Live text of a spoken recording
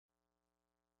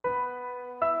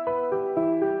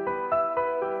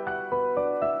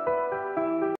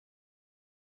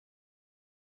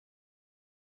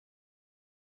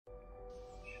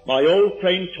My old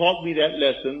friend taught me that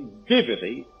lesson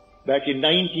vividly back in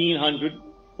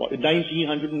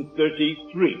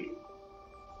 1933.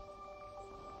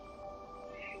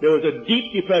 There was a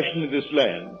deep depression in this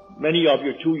land. Many of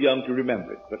you are too young to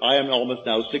remember it, but I am almost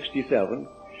now 67.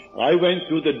 I went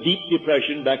through the deep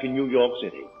depression back in New York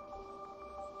City.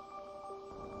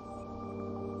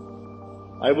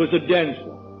 I was a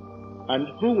dancer, and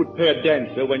who would pay a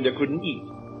dancer when they couldn't eat?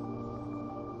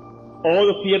 All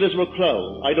the theaters were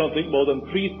closed. I don't think more than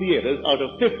 3 theaters out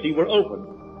of 50 were open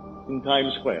in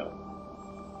Times Square.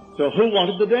 So who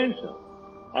wanted the dancer?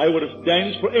 I would have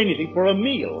danced for anything, for a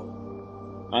meal,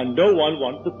 and no one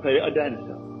wanted to pay a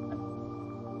dancer.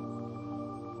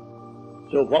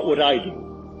 So what would I do?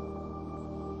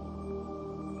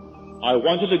 I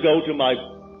wanted to go to my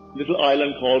little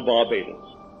island called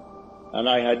Barbados, and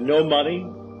I had no money,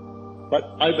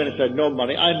 but when I said no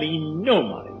money, I mean no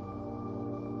money.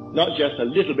 Not just a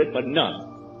little bit, but none.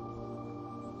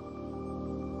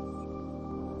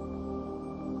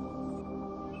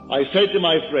 I said to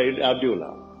my friend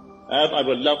Abdullah, Ab, I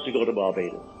would love to go to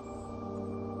Barbados.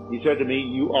 He said to me,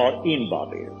 you are in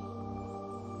Barbados.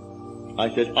 I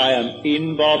said, I am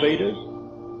in Barbados?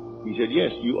 He said,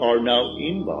 yes, you are now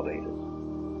in Barbados.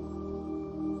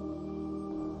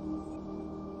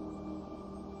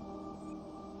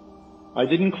 I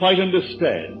didn't quite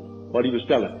understand what he was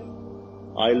telling me.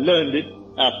 I learned it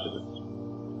afterwards.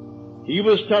 He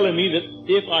was telling me that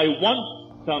if I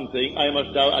want something, I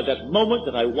must now, at that moment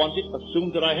that I want it,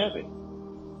 assume that I have it.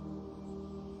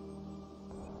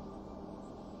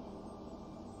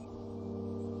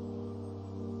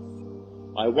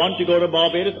 I want to go to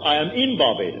Barbados. I am in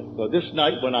Barbados. So this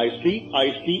night when I sleep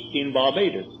in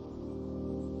Barbados.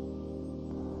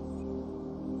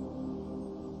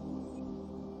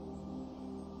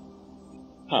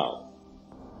 How?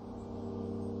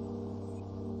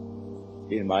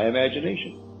 In my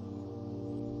imagination.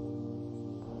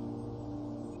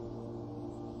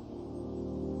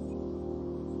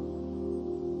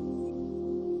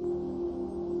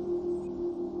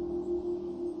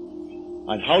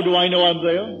 And how do I know I'm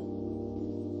there?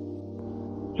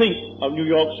 Think of New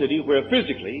York City, where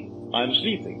physically I'm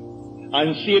sleeping,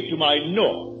 and see it to my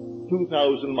north,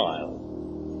 2,000 miles,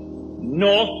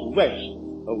 northwest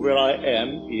of where I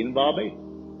am in Barbados.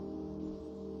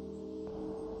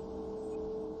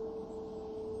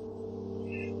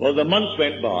 Well, the months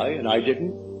went by, and I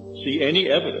didn't see any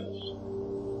evidence.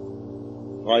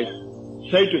 I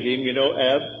said to him, you know,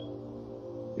 Ab,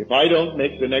 if I don't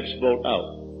make the next boat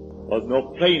out, well, no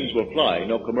planes were flying,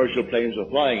 no commercial planes were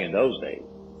flying in those days,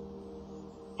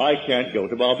 I can't go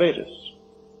to Barbados.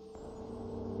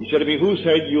 He said to me, who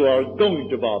said you are going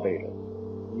to Barbados?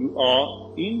 You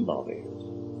are in Barbados.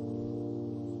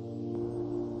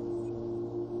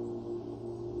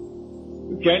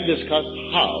 You can't discuss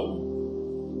how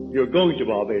you're going to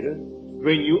Barbados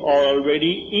when you are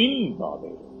already in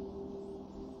Barbados.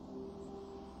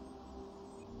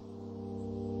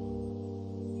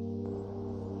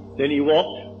 Then he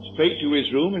walked straight to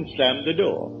his room and slammed the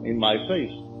door in my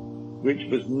face, which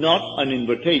was not an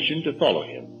invitation to follow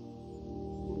him.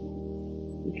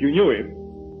 If you knew him,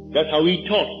 that's how he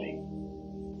taught me.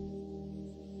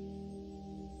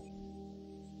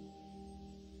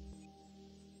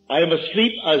 I am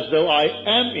asleep as though I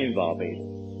am in Barbados.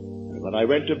 And when I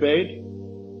went to bed,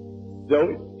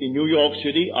 though in New York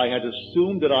City, I had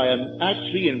assumed that I am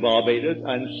actually in Barbados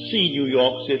and see New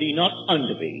York City not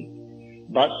under me,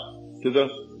 but to the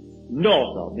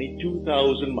north of me,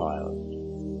 2,000 miles.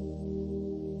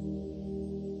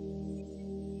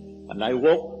 And I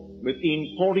woke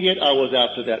within 48 hours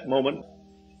after that moment,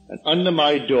 and under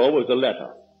my door was a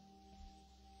letter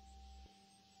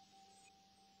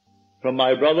from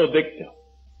my brother Victor.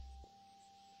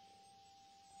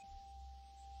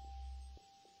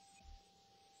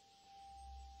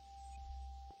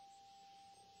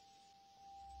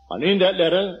 And in that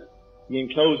letter, he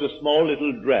enclosed a small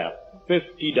little draft,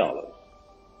 $50.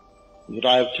 He said,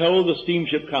 I have told the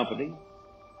steamship company,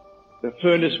 the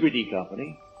Furnace Whitty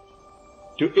Company,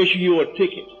 to issue you a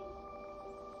ticket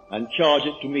and charge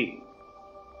it to me.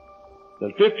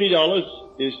 The $50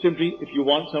 is simply if you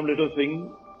want some little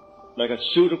thing, like a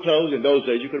suit of clothes. In those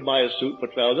days, you could buy a suit for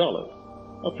 $12,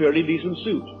 a fairly decent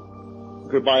suit. You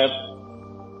could buy a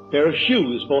pair of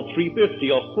shoes for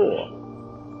 $3.50 or $4.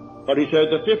 But he said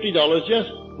the $50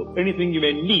 just for anything you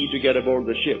may need to get aboard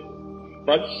the ship.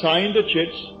 But sign the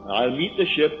chits, I'll meet the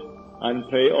ship and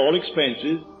pay all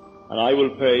expenses, and I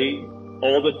will pay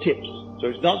all the tips. So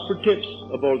it's not for tips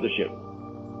aboard the ship.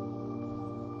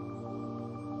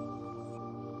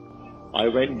 I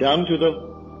went down to the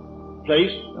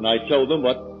place and I told them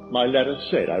what my letter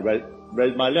said. I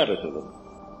read my letter to them.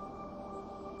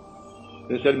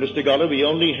 They said, Mr. Goddard, we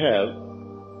only have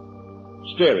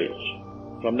steerage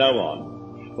from now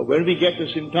on. But when we get to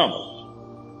St.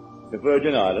 Thomas, the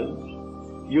Virgin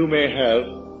Islands, you may have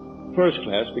first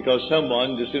class because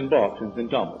someone disembarked in St.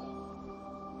 Thomas.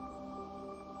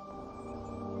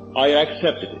 I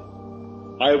accepted it.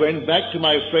 I went back to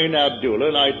my friend Abdullah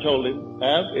and I told him,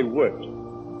 Ab, it worked.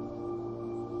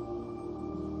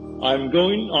 I'm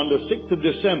going on the 6th of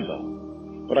December,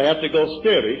 but I have to go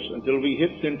steerage until we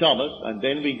hit St. Thomas, and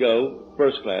then we go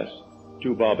first class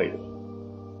to Barbados.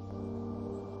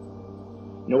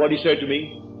 You know what he said to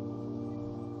me?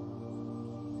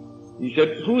 He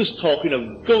said, who is talking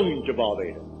of going to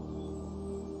Barbados?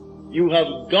 You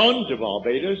have gone to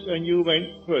Barbados and you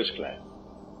went first class.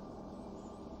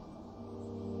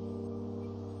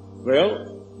 Well,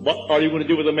 what are you going to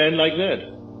do with a man like that?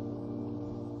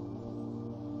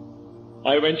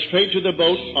 I went straight to the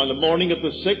boat on the morning of the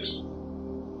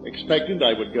 6th, expecting that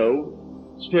I would go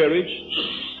steerage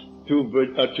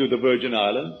to the Virgin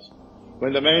Islands,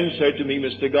 when the man said to me,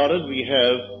 Mr. Goddard, we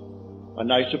have a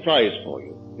nice surprise for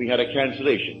you. We had a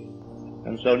cancellation,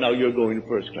 and so now you're going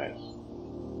first class.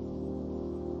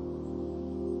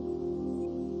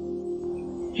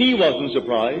 He wasn't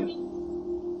surprised.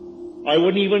 I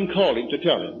wouldn't even call him to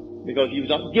tell him, because he was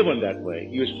not given that way.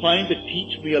 He was trying to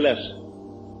teach me a lesson.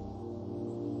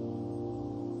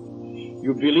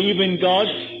 You believe in God,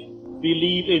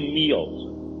 believe in me also.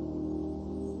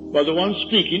 But the one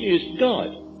speaking is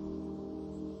God.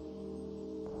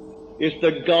 It's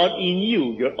the God in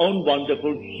you, your own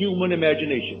wonderful human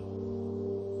imagination.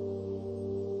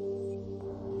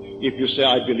 If you say,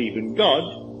 I believe in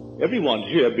God, everyone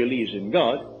here believes in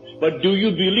God, but do you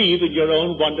believe in your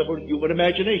own wonderful human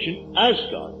imagination as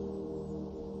God?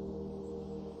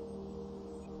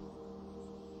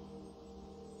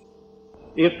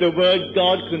 If the word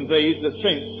God conveys the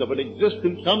sense of an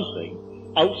existent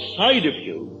something outside of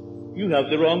you, you have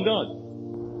the wrong God.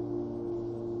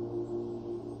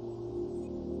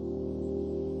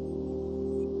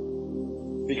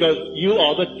 Because you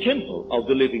are the temple of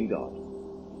the living God,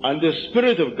 and the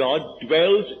Spirit of God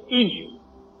dwells in you.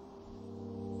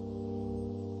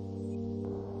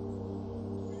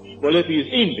 Well, if He is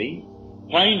in me,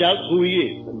 find out who He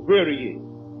is and where He is.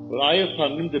 Well, I have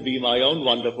found Him to be my own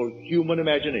wonderful human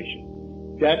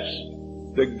imagination. That's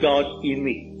the God in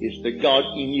me. It's the God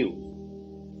in you.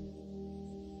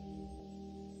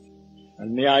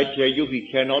 And may I tell you, He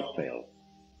cannot fail.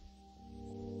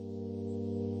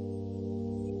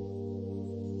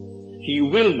 He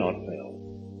will not fail.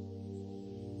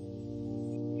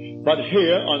 But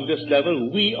here on this level,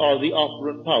 we are the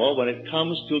operant power when it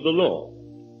comes to the law.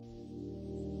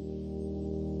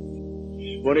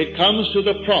 When it comes to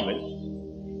the promise,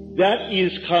 that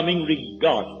is coming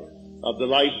regardless of the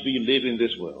life we live in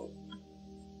this world.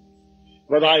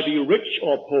 Whether I be rich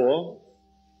or poor,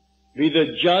 be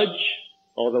the judge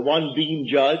or the one being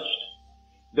judged,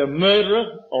 the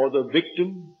murderer or the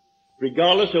victim,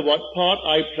 regardless of what part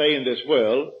I play in this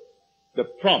world, the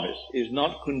promise is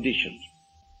not conditioned.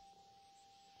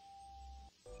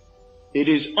 It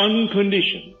is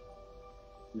unconditioned.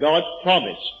 God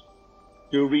promised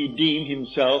to redeem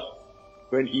Himself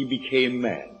when He became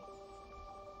man.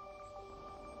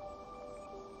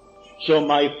 So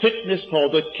my fitness for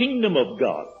the kingdom of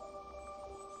God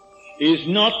is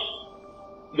not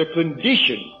the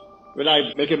condition when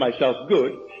I make myself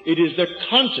good. It is the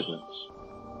consequence,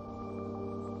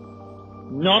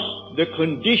 not the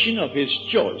condition of His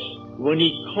choice when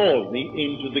He called me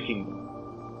into the kingdom.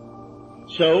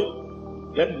 So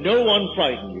let no one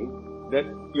frighten you that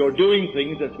you're doing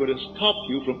things that's going to stop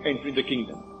you from entering the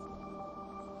kingdom.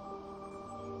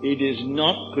 It is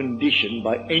not conditioned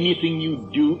by anything you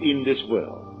do in this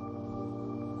world.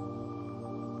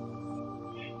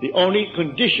 The only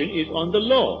condition is on the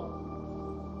law.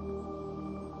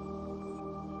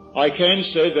 I can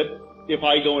say that if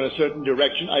I go in a certain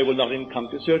direction, I will not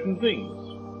encounter certain things.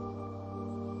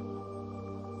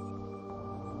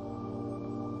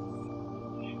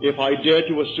 If I dare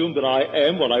to assume that I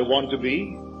am what I want to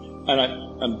be, and I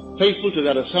am faithful to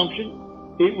that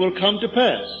assumption, it will come to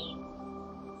pass.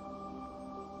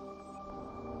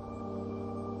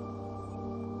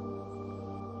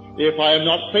 If I am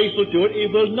not faithful to it,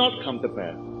 it will not come to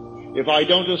pass. If I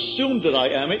don't assume that I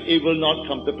am it, it will not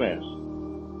come to pass.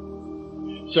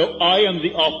 So I am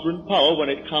the operant power when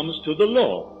it comes to the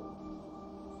law.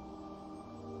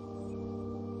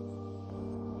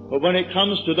 But when it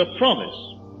comes to the promise,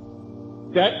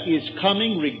 that is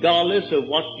coming regardless of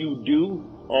what you do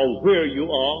or where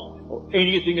you are or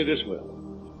anything in this world.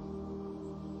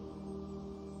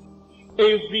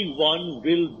 everyone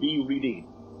will be redeemed.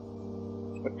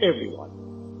 But everyone.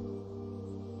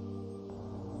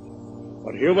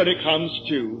 But here when it comes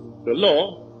to the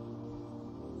law,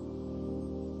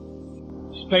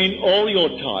 spend all your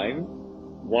time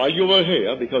while you are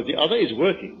here, because the other is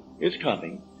working, is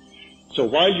coming. So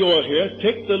while you are here,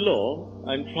 take the law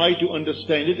and try to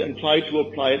understand it and try to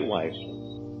apply it wisely.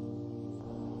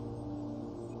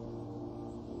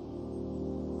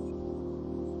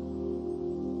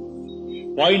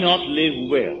 Why not live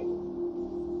well?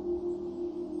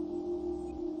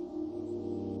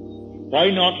 Why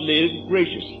not live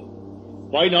graciously?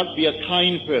 Why not be a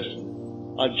kind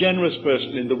person, a generous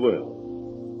person in the world?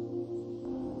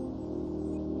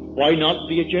 Why not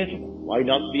be a gentleman? Why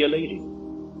not be a lady?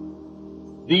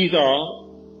 These are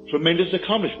tremendous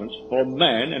accomplishments for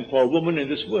man and for woman in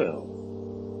this world.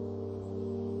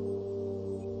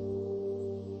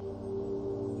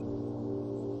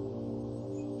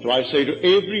 So I say to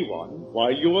everyone,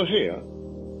 while you are here,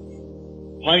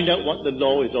 find out what the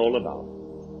law is all about.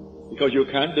 Because you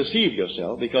can't deceive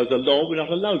yourself, because the law will not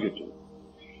allow you to.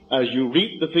 As you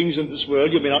reap the things in this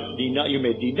world, you may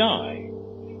deny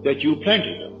that you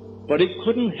planted them, but it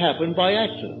couldn't happen by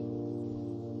accident.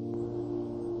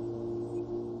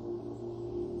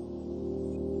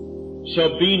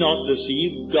 So be not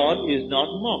deceived, God is not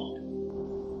mocked.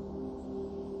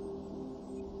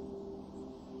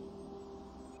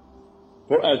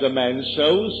 For as a man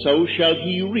sows, so shall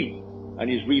he reap. And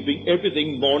he's reaping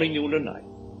everything morning, noon, and night.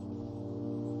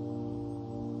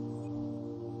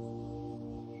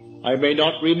 I may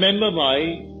not remember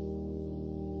my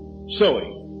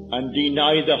sowing and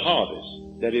deny the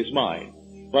harvest that is mine,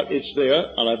 but it's there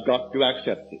and I've got to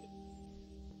accept it.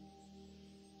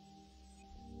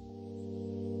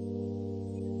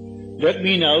 Let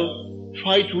me now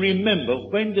try to remember,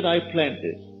 when did I plant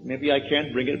this? Maybe I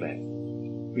can't bring it back.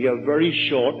 We have very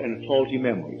short and faulty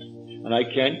memories, and I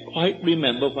can't quite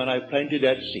remember when I planted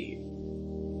that seed.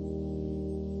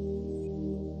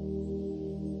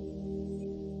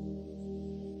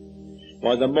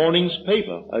 Why, the morning's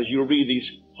paper, as you read these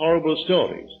horrible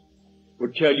stories,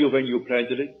 would tell you when you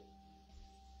planted it.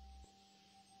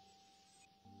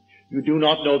 You do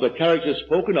not know the characters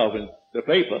spoken of in the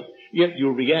paper, yet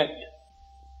you react.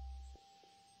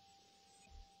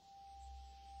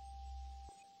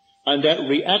 And that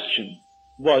reaction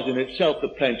was in itself the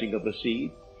planting of the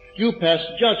seed. You passed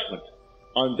judgment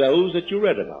on those that you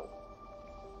read about.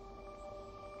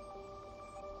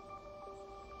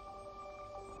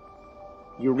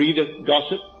 You read the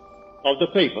gossip of the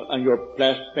paper and you're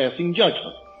passing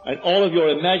judgment. And all of your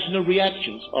imaginary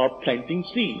reactions are planting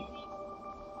seeds.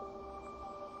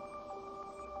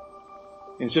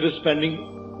 Instead of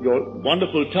spending your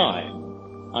wonderful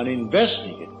time and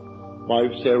investing it by,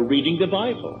 say, reading the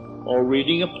Bible or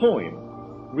reading a poem,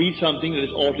 read something that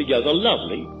is altogether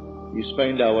lovely, you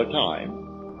spend our time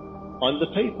on the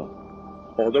paper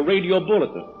or the radio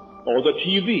bulletin or the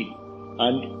TV,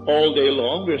 and all day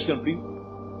long we're simply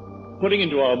putting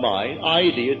into our mind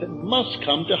ideas that must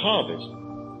come to harvest.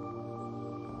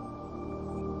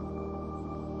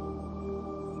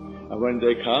 And when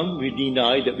they come, we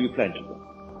deny that we planted them.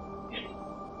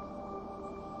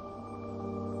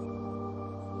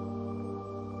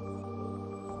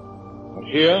 But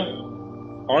here,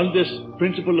 on this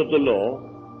principle of the law,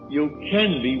 you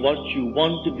can be what you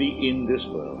want to be in this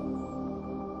world.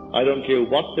 I don't care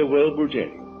what the world will tell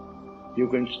you. You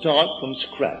can start from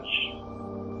scratch.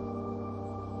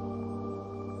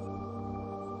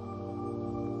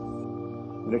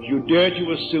 And if you dare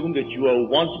to assume that you are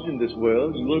wanted in this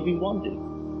world, you will be wanted.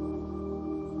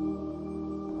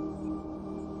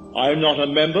 I am not a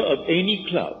member of any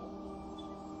club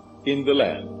in the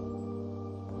land.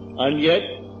 And yet,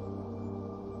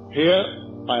 here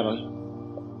I am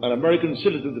an American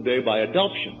citizen today by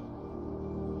adoption.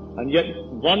 And yet,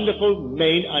 wonderful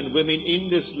men and women in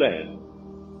this land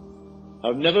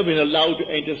have never been allowed to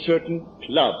enter certain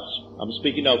clubs. I'm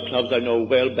speaking of clubs I know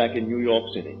well back in New York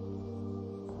City.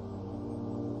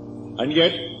 And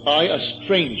yet, I, a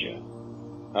stranger,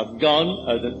 have gone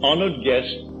as an honored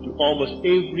guest to almost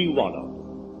every one of them.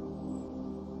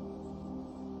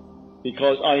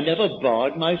 Because I never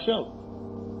barred myself.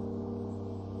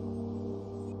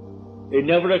 It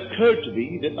never occurred to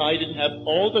me that I didn't have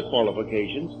all the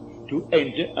qualifications to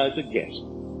enter as a guest.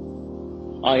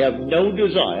 I have no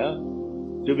desire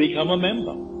to become a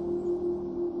member.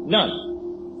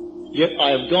 None. Yet I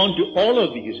have gone to all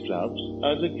of these clubs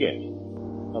as a guest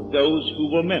of those who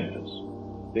were members.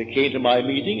 They came to my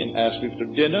meeting and asked me for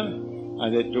dinner,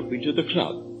 and they took me to the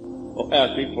club, or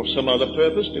asked me for some other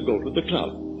purpose to go to the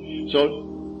club.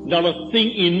 So not a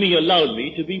thing in me allowed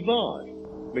me to be barred.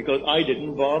 because I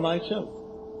didn't bar myself.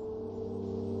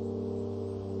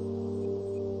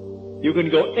 You can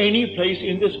go any place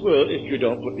in this world if you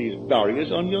don't put these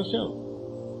barriers on yourself.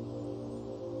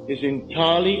 It's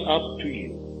entirely up to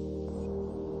you.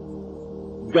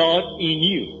 God in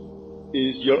you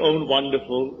is your own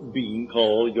wonderful being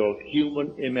called your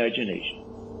human imagination.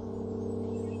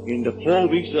 In the 4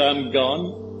 weeks that I'm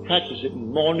gone, practice it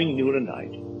morning, noon, and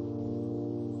night.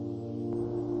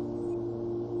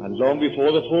 And long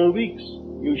before the 4 weeks,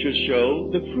 you should show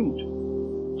the fruit.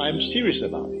 I'm serious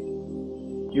about it.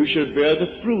 You should bear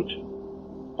the fruit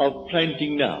of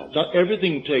planting now. Not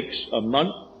everything takes a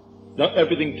month. Not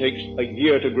everything takes a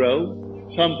year to grow.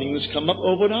 Some things come up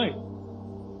overnight.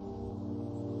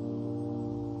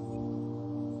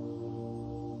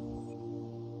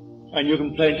 And you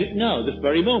can plant it now, this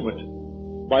very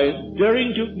moment, by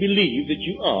daring to believe that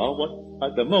you are what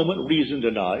at the moment reason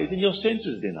denies and your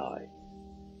senses deny.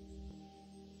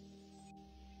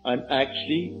 And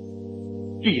actually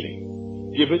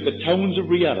feeling. Give it the tones of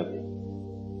reality.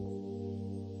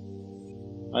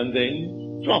 And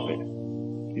then drop it.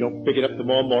 You don't pick it up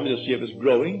tomorrow morning to see if it's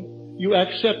growing. You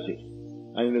accept it.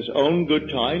 And in its own good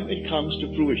time, it comes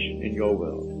to fruition in your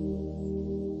world.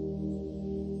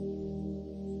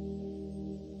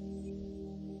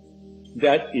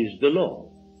 That is the law.